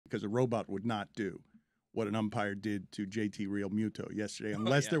because a robot would not do what an umpire did to JT Realmuto yesterday,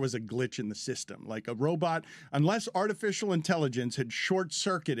 unless there was a glitch in the system. Like a robot, unless artificial intelligence had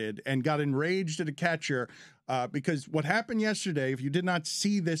short-circuited and got enraged at a catcher, because what happened yesterday, if you did not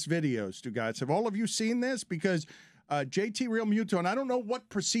see this video, Stugotz, have all of you seen this? Because JT Realmuto, and I don't know what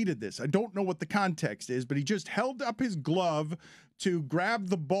preceded this. I don't know what the context is, but he just held up his glove to grab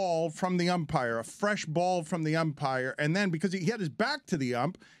the ball from the umpire, a fresh ball from the umpire, and then because he had his back to the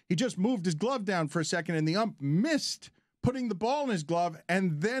ump, he just moved his glove down for a second, and the ump missed putting the ball in his glove,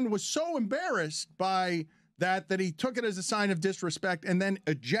 and then was so embarrassed by that he took it as a sign of disrespect and then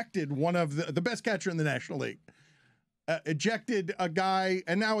ejected one of the best catcher in the National League. Ejected a guy,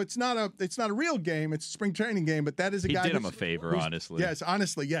 and now it's not a real game, it's a spring training game, but that is a guy. He did him a favor, honestly. Yes,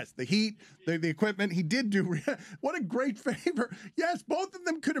 honestly, yes. The heat, the equipment, he did do. What a great favor. Yes, both of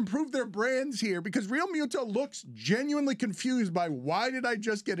them could improve their brands here, because Realmuto looks genuinely confused by, why did I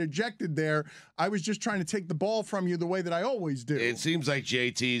just get ejected there? I was just trying to take the ball from you the way that I always do. It seems like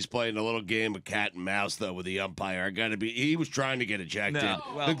JT's playing a little game of cat and mouse, though, with the umpire. He was trying to get ejected. No,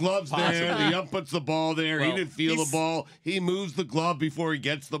 well, the glove's there, the ump puts the ball there, he didn't feel the ball. He moves the glove before he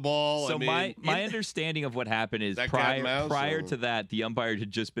gets the ball. So my understanding of what happened is prior to that, the umpire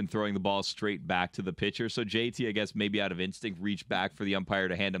had just been throwing the ball straight back to the pitcher. So JT, I guess maybe out of instinct, reached back for the umpire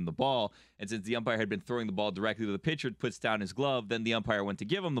to hand him the ball. And since the umpire had been throwing the ball directly to the pitcher, puts down his glove, then the umpire went to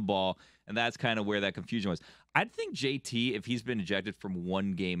give him the ball. And that's kind of where that confusion was. I think JT, if he's been ejected from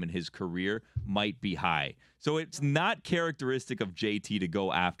one game in his career, might be high. So it's not characteristic of JT to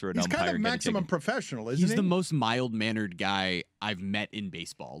go after an umpire. He's kind of maximum professional, isn't he? He's the most mild-mannered guy I've met in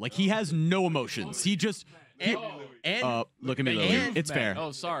baseball. Like, he has no emotions. He just... look at me, Louie. It's fair.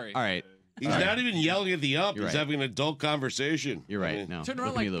 Oh, sorry. All right. He's not even yelling at the ump. He's having an adult conversation. You're right. No. Turn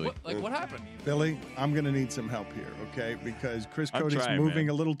around, what happened? Billy, I'm going to need some help here, okay? Because Chris Cody's moving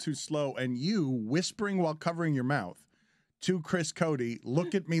a little too slow, and you whispering while covering your mouth to Chris Cody,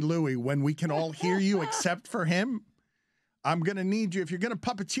 look at me, Louie, when we can all hear you except for him. I'm going to need you. If you're going to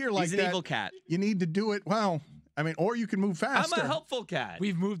puppeteer like that. He's an evil cat. You need to do it, well, I mean, or you can move faster. I'm a helpful cat.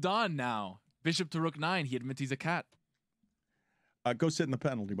 We've moved on now. Bishop to Rook 9, he admits he's a cat. Go sit in the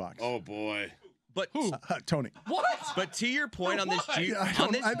penalty box. Oh, boy. But Tony. What? But to your point on this,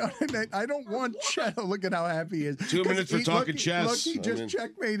 I don't want Chet. Look at how happy he is. 2 minutes for talking chess. Look, he just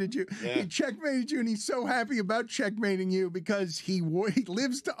checkmated you. Yeah. He checkmated you, and he's so happy about checkmating you because he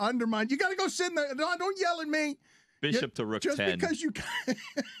lives to undermine. You got to go sit in there. Don't yell at me. Bishop to Rook 10.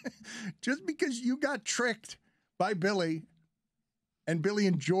 Just because you got tricked by Billy, and Billy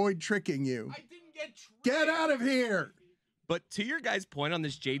enjoyed tricking you. I didn't get tricked. Get out of here. But to your guys' point on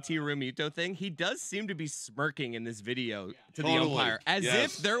this JT Realmuto thing, he does seem to be smirking in this video to the umpire, as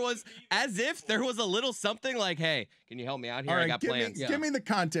if there was a little something like, "Hey, can you help me out here? I got plans." Give me the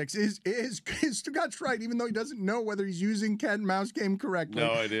context. Is Stugotz right? Even though he doesn't know whether he's using cat and mouse game correctly,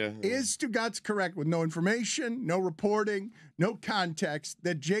 no idea. Is Stugotz correct with no information, no reporting, no context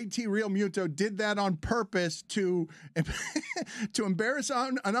that JT Realmuto did that on purpose to embarrass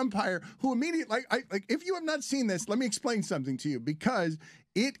an umpire who immediately like if you have not seen this, let me explain something to you, because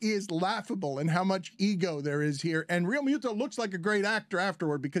it is laughable in how much ego there is here. And Realmuto looks like a great actor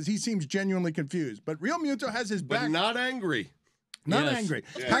afterward because he seems genuinely confused. But Realmuto has his back. But not angry. Not angry.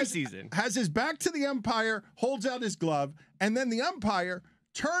 Preseason. Has his back to the umpire, holds out his glove, and then the umpire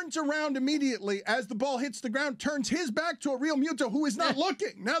turns around immediately as the ball hits the ground, turns his back to a Realmuto who is not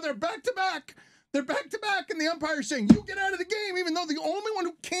looking. Now they're back to back. They're back to back, and the umpire's saying, "You get out of the game," even though the only one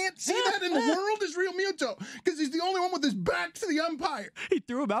who can't see that in the world is Realmuto, because he's the only one with his back to the umpire. He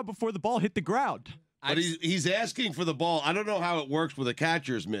threw him out before the ball hit the ground. But he's asking for the ball. I don't know how it works with a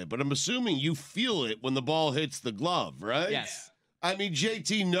catcher's mitt, but I'm assuming you feel it when the ball hits the glove, right? Yes. I mean,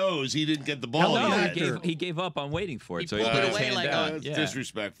 JT knows he didn't get the ball. He gave up on waiting for it. He pulled it away like that's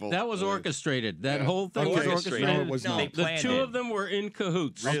disrespectful. That was orchestrated. That whole thing was orchestrated. No, it was not. The two of them were in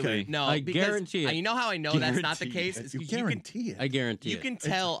cahoots. Really? No, I guarantee it. You know how I know that's not the case? You guarantee it. I guarantee it. You can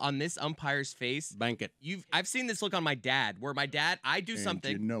tell on this umpire's face. Bank it. I've seen this look on my dad, where my dad, I do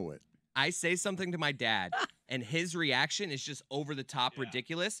something. You know it. I say something to my dad, and his reaction is just over the top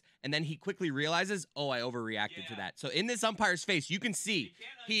ridiculous, and then he quickly realizes, oh, I overreacted to that. So in this umpire's face, you can see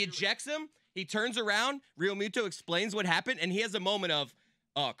he ejects him, he turns around, Realmuto explains what happened, and he has a moment of,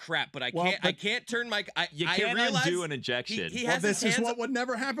 oh crap! But I can't turn my. You can't undo an ejection. This is what would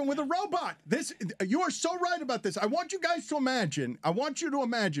never happen with a robot. You are so right about this. I want you guys to imagine. I want you to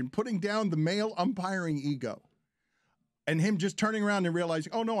imagine putting down the male umpiring ego. And him just turning around and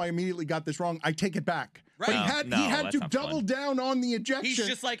realizing, oh, no, I immediately got this wrong. I take it back. But he had to double down on the ejection. He's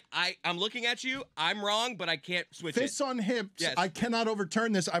just like, I'm looking at you. I'm wrong, but I can't switch Fists it. on hips. Yes. I cannot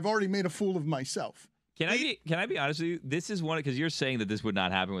overturn this. I've already made a fool of myself. Can I be honest with you? This is one, because you're saying that this would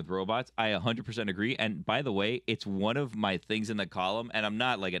not happen with robots. I 100% agree. And by the way, it's one of my things in the column, and I'm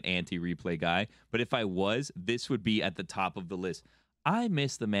not like an anti-replay guy, but if I was, this would be at the top of the list. I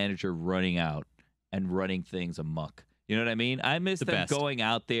miss the manager running out and running things amok. You know what I mean? I miss them going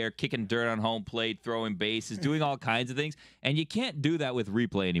out there, kicking dirt on home plate, throwing bases, doing all kinds of things. And you can't do that with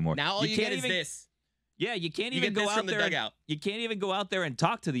replay anymore. Now all you get is this. Yeah, you can't even go out there. You can't even go out there and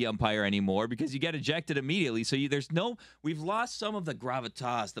talk to the umpire anymore because you get ejected immediately. So we've lost some of the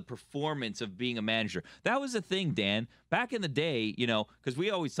gravitas, the performance of being a manager. That was the thing, Dan. Back in the day, because we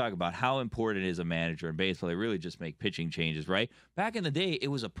always talk about how important is a manager in baseball. They really just make pitching changes, right? Back in the day, it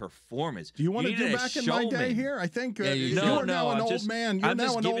was a performance. Do you want to do back in my day here? I think you're now an old man. You're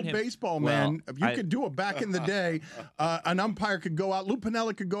now an old baseball man. You could do it back in the day. An umpire could go out. Lou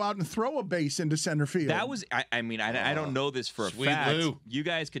Piniella could go out and throw a base into center field. That was, I don't know this for a fact. Lou. You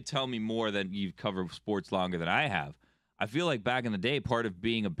guys could tell me more than you've covered sports longer than I have. I feel like back in the day, part of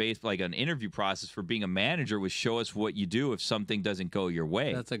being an interview process for being a manager was show us what you do if something doesn't go your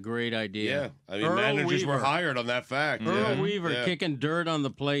way. That's a great idea. Yeah, I mean, managers were hired on that fact. Earl Weaver kicking dirt on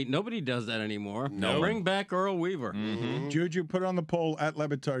the plate. Nobody does that anymore. No. Bring back Earl Weaver. Mm-hmm. Juju, put on the poll at Le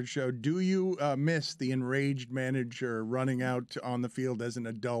Batard Show. Do you miss the enraged manager running out on the field as an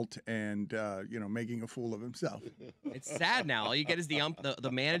adult and making a fool of himself? It's sad now. All you get is the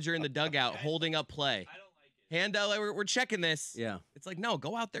manager in the dugout holding up play. Hando, we're checking this. Yeah. It's like, no,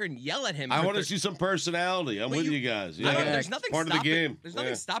 go out there and yell at him. I want to see some personality. I'm with you guys. Yeah. There's nothing part of the game. There's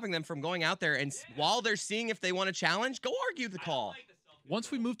nothing stopping them from going out there, and while they're seeing if they want to challenge, go argue the call.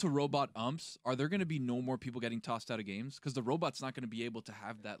 Once we move to robot umps, are there going to be no more people getting tossed out of games? Because the robot's not going to be able to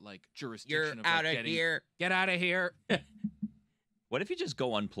have that jurisdiction. You're out of here. Get out of here. What if you just go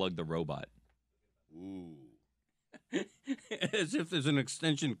unplug the robot? Ooh. As if there's an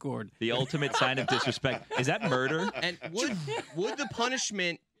extension cord. The ultimate sign of disrespect. Is that murder? And would the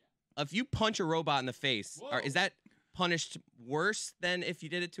punishment, if you punch a robot in the face, is that punished worse than if you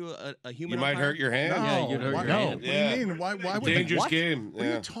did it to a human? You might hurt your hand. No, yeah, you'd hurt your hand. What do you mean? Why would dangerous game? What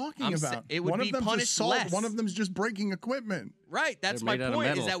are you talking about? It would be punished assault, less. One of them's just breaking equipment. Right. That's my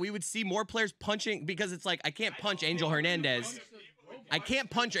point. Is that we would see more players punching because it's like I can't punch Angel Hernandez. I can't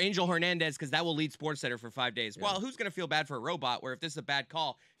punch Angel Hernandez because that will lead SportsCenter for 5 days. Yeah. Well, who's going to feel bad for a robot where if this is a bad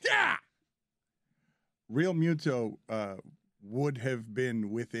call, Realmuto would have been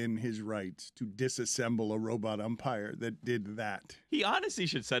within his rights to disassemble a robot umpire that did that. He honestly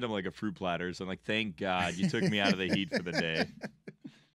should send him like a fruit platter. So I'm like, thank God you took me out of the heat for the day.